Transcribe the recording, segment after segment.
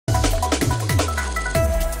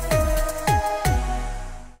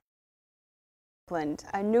Strickland,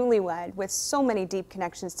 a newlywed with so many deep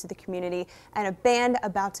connections to the community and a band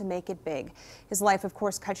about to make it big. His life, of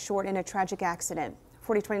course, cut short in a tragic accident.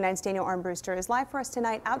 4029's Daniel Armbruster is live for us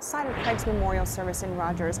tonight outside of Craig's memorial service in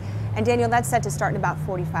Rogers. And Daniel, that's set to start in about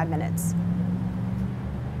 45 minutes.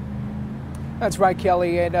 That's right,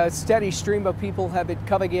 Kelly, and a steady stream of people have been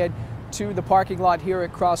coming in to the parking lot here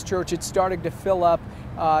at Cross Church. It's starting to fill up.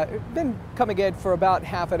 Been coming in for about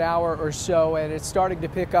half an hour or so, and it's starting to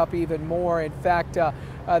pick up even more. In fact,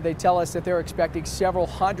 they tell us that they're expecting several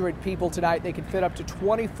hundred people tonight. They can fit up to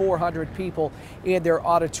 2,400 people in their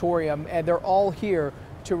auditorium, and they're all here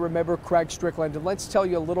to remember Craig Strickland. And let's tell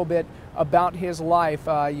you a little bit about his life.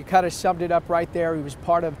 You kind of summed it up right there. He was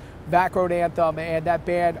part of Back Road Anthem and that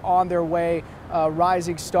band on their way,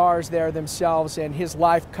 rising stars there themselves, and his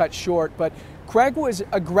life cut short. But Craig was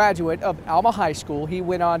a graduate of Alma High School. He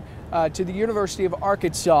went on to the University of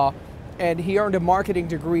Arkansas, and he earned a marketing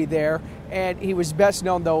degree there. And he was best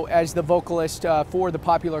known, though, as the vocalist for the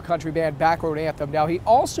popular country band Back Road Anthem. Now, he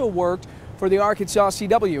also worked for the Arkansas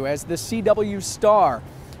CW as the CW star.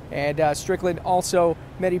 And Strickland also,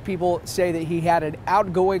 many people say that he had an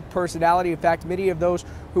outgoing personality. In fact, many of those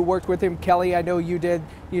who worked with him, Kelly, I know you did,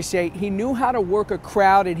 you say he knew how to work a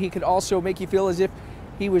crowd, and he could also make you feel as if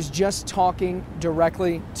he was just talking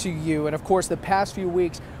directly to you. And of course, the past few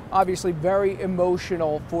weeks, obviously very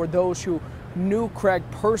emotional for those who knew Craig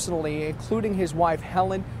personally, including his wife,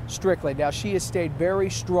 Helen Strickland. Now, she has stayed very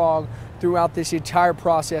strong throughout this entire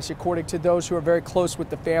process, according to those who are very close with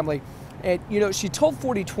the family. And, you know, she told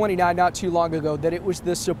 4029 not too long ago that it was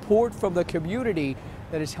the support from the community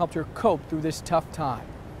that has helped her cope through this tough time.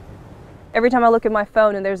 Every time I look at my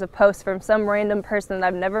phone and there's a post from some random person that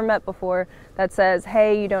I've never met before that says,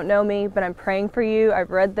 hey, you don't know me, but I'm praying for you.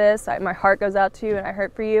 I've read this. My heart goes out to you and I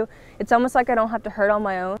hurt for you. It's almost like I don't have to hurt on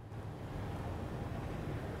my own.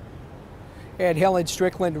 And Helen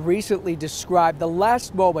Strickland recently described the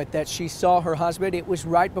last moment that she saw her husband. It was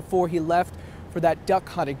right before he left for that duck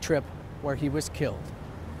hunting trip where he was killed.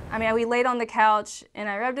 I mean, we laid on the couch and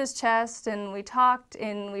I rubbed his chest and we talked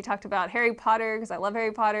about Harry Potter, because I love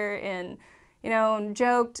Harry Potter, and, you know, and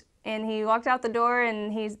joked, and he walked out the door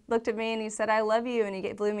and he looked at me and he said, I love you, and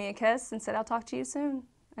he blew me a kiss and said, I'll talk to you soon.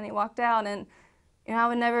 And he walked out, and, you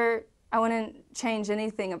know, I wouldn't change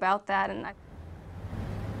anything about that. And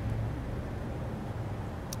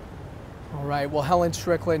All right, well, Helen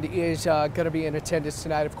Strickland is going to be in attendance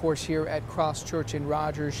tonight, of course, here at Cross Church in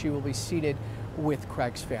Rogers. She will be seated with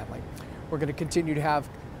Craig's family. We're going to continue to have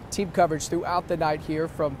team coverage throughout the night here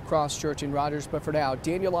from Cross Church in Rogers. But for now,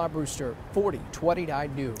 Daniel Armbruster,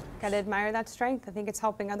 4029 News. Gotta admire that strength. I think it's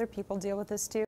helping other people deal with this too.